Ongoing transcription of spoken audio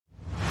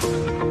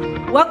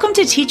Welcome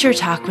to Teacher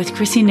Talk with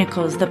Chrissy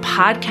Nichols, the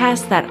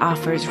podcast that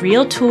offers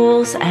real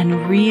tools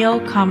and real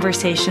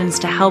conversations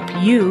to help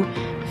you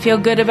feel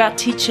good about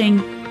teaching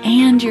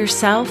and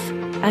yourself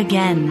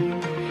again.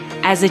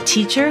 As a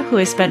teacher who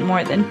has spent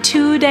more than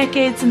 2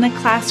 decades in the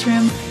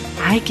classroom,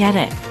 I get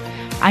it.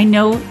 I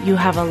know you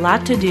have a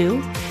lot to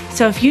do,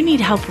 so if you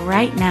need help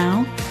right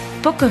now,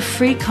 book a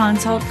free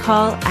consult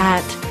call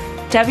at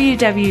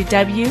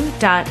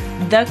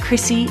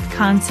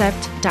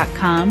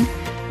www.thechrissy.concept.com.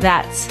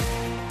 That's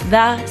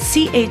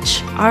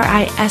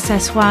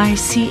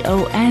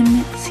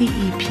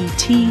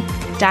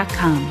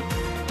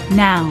thechrissy.concept.com.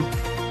 Now,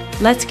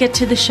 let's get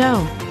to the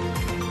show.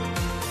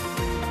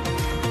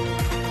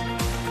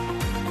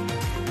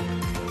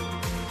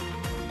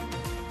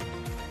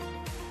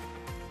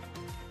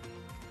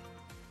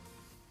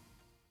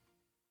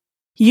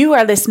 You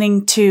are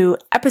listening to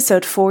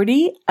episode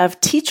 40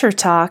 of Teacher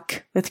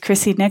Talk with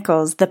Chrissy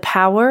Nichols, The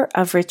Power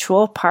of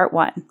Ritual, Part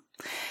 1.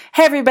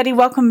 Hey everybody,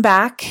 welcome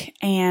back.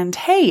 And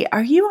hey,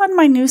 are you on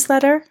my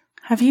newsletter?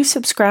 Have you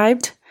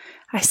subscribed?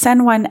 I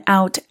send one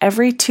out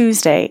every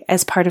Tuesday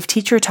as part of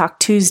Teacher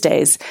Talk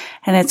Tuesdays,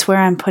 and it's where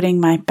I'm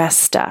putting my best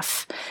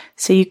stuff.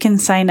 So you can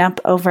sign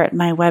up over at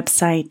my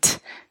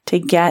website to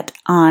get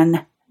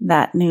on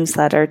that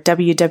newsletter,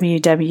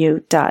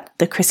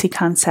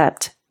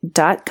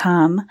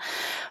 www.thechrissy.concept.com.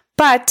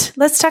 But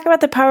let's talk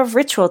about the power of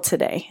ritual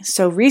today.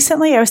 So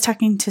recently I was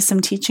talking to some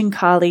teaching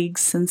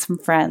colleagues and some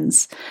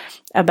friends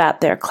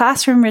about their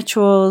classroom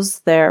rituals,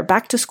 their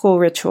back to school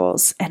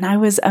rituals. And I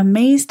was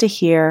amazed to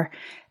hear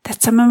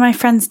that some of my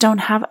friends don't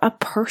have a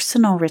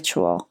personal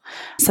ritual,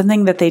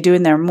 something that they do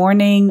in their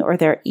morning or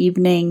their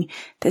evening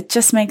that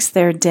just makes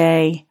their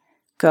day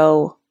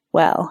go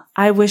well.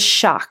 I was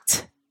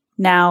shocked.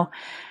 Now,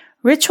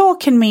 ritual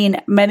can mean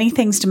many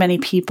things to many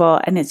people,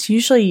 and it's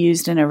usually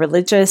used in a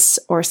religious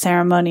or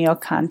ceremonial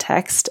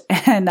context.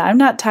 And I'm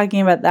not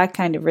talking about that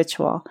kind of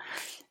ritual.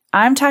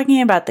 I'm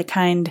talking about the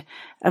kind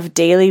of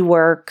daily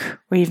work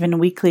or even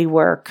weekly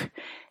work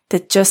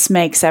that just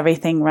makes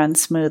everything run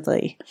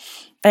smoothly.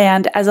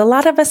 And as a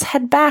lot of us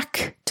head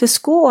back to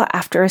school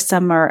after a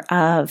summer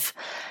of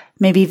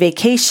maybe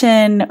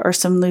vacation or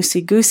some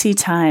loosey-goosey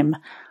time,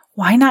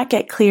 why not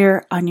get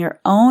clear on your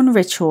own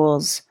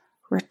rituals,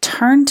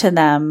 return to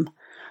them,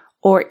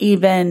 or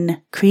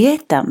even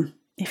create them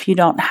if you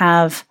don't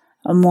have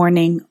a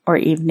morning or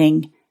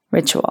evening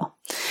ritual.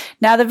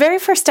 Now, the very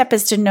first step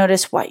is to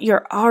notice what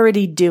you're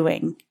already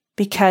doing,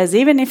 because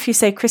even if you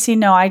say, Chrissy,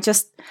 no, I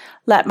just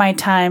let my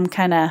time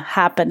kind of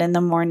happen in the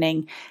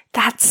morning,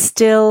 that's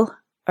still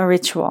a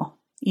ritual.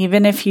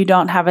 Even if you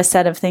don't have a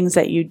set of things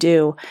that you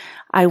do,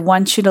 I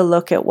want you to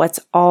look at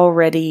what's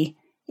already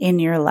in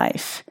your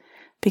life,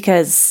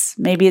 because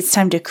maybe it's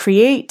time to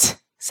create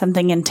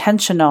something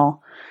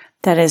intentional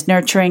that is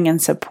nurturing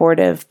and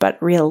supportive,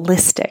 but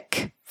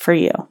realistic for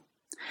you.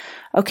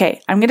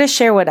 Okay, I'm going to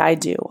share what I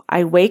do.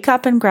 I wake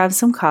up and grab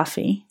some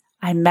coffee.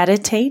 I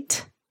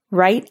meditate,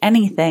 write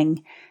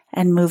anything,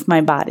 and move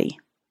my body.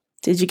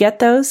 Did you get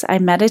those? I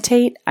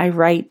meditate, I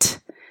write,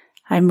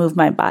 I move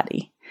my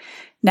body.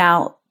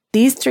 Now,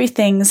 these 3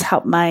 things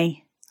help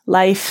my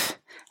life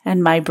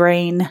and my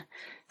brain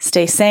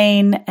stay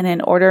sane and in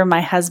order.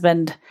 My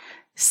husband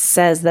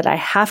says that I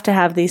have to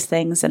have these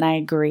things, and I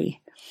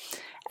agree.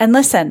 And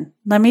listen,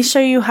 let me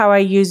show you how I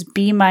use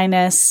B-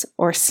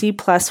 or C+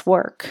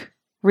 work,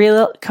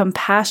 real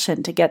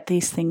compassion to get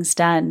these things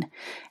done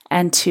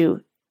and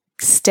to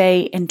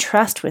stay in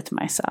trust with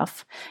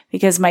myself,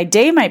 because my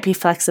day might be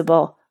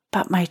flexible,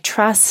 but my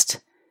trust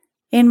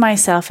in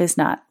myself is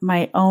not.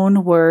 My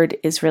own word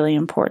is really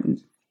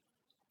important.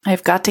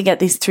 I've got to get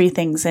these 3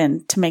 things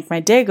in to make my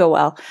day go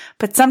well,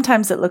 but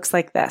sometimes it looks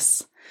like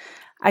this.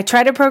 I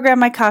try to program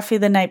my coffee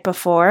the night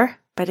before,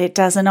 but it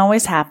doesn't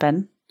always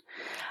happen.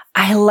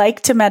 I like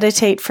to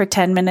meditate for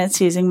 10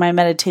 minutes using my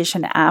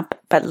meditation app,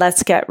 but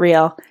let's get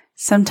real.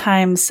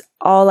 Sometimes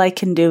all I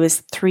can do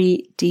is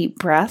 3 deep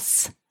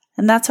breaths,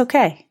 and that's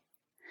okay.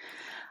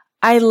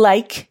 I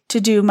like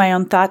to do my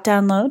own thought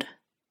download,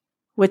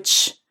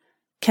 which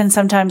can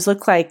sometimes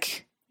look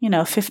like,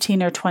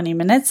 15 or 20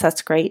 minutes.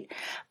 That's great.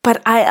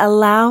 But I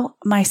allow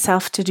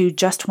myself to do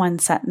just 1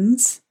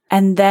 sentence.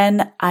 And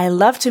then I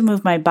love to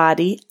move my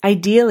body.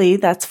 Ideally,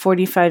 that's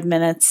 45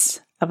 minutes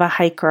of a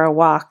hike or a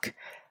walk.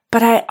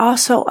 But I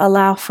also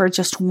allow for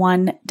just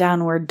 1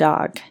 downward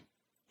dog.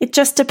 It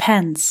just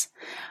depends.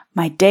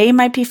 My day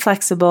might be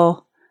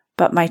flexible,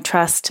 but my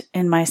trust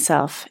in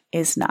myself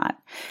is not.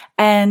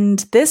 And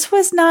this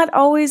was not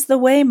always the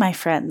way, my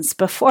friends.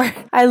 Before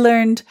I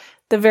learned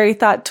the very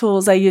thought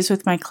tools I use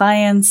with my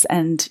clients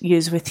and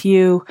use with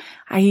you,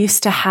 I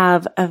used to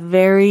have a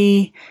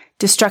very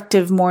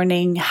destructive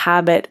morning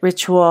habit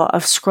ritual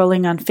of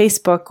scrolling on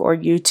Facebook or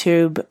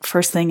YouTube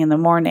first thing in the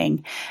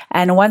morning.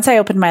 And once I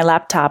opened my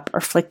laptop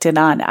or flicked it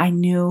on, I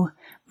knew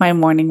my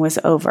morning was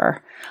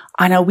over.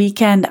 On a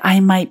weekend, I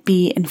might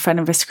be in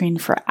front of a screen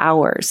for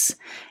hours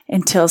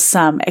until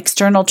some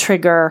external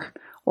trigger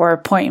or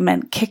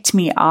appointment kicked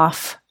me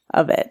off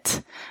of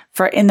it.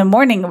 For in the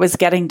morning, it was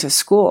getting to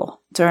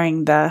school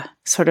during the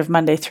sort of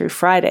Monday through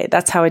Friday.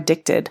 That's how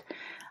addicted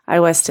I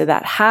was to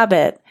that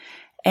habit.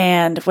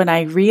 And when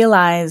I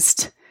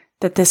realized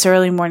that this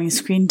early morning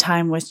screen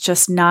time was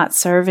just not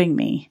serving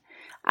me,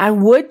 I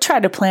would try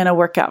to plan a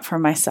workout for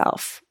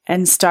myself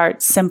and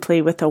start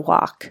simply with a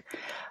walk.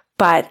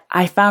 But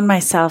I found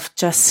myself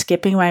just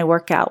skipping my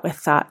workout with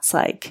thoughts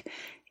like,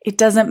 it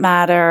doesn't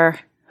matter,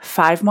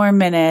 5 more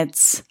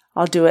minutes,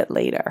 I'll do it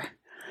later.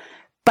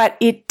 But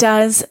it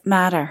does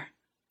matter.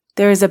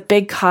 There is a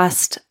big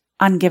cost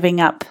on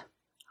giving up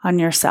on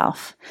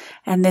yourself.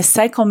 And this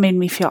cycle made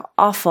me feel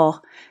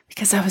awful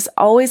because I was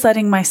always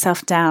letting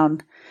myself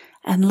down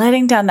and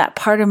letting down that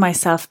part of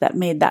myself that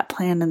made that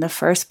plan in the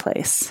first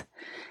place.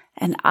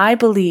 And I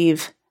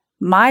believe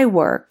my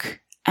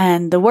work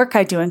and the work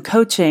I do in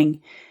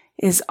coaching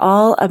is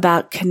all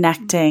about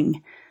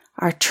connecting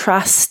our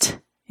trust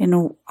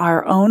in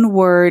our own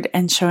word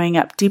and showing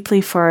up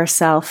deeply for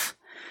ourselves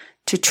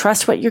to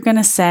trust what you're going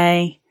to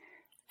say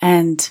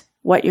and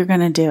what you're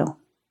going to do.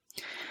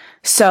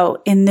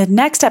 So in the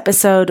next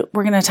episode,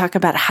 we're going to talk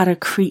about how to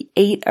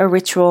create a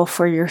ritual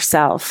for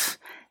yourself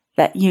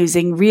that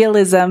using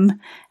realism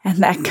and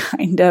that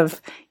kind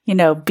of,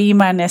 B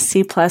minus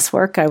C plus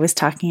work I was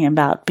talking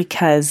about,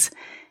 because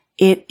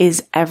it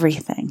is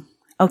everything.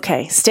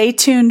 Okay, stay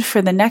tuned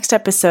for the next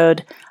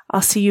episode.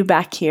 I'll see you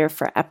back here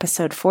for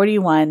episode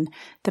 41,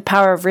 The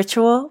Power of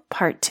Ritual,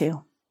 Part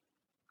 2.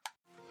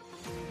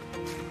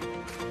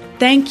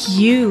 Thank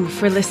you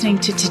for listening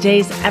to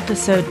today's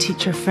episode,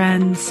 teacher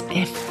friends.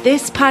 If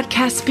this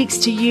podcast speaks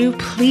to you,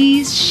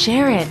 please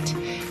share it.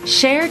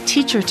 Share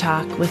Teacher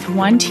Talk with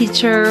one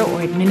teacher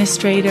or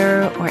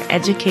administrator or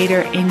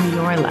educator in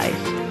your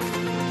life.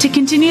 To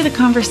continue the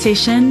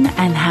conversation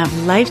and have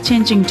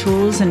life-changing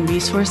tools and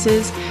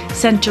resources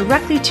sent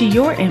directly to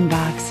your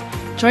inbox,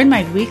 join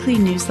my weekly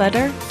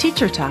newsletter,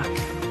 Teacher Talk,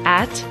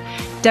 at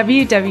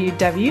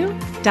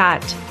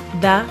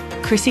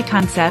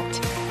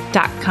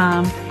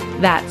www.thechrissyconcept.com.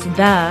 That's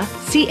the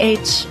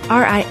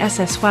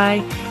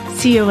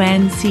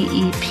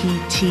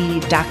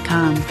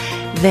CHRISSYCONCEPT.com.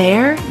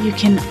 There, you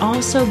can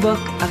also book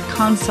a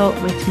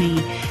consult with me.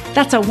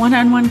 That's a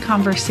one-on-one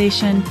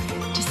conversation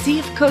to see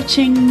if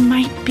coaching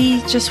might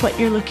be just what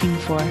you're looking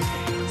for.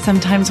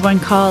 Sometimes one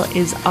call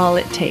is all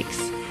it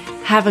takes.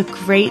 Have a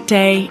great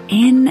day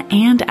in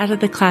and out of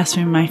the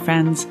classroom, my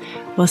friends.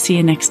 We'll see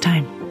you next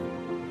time.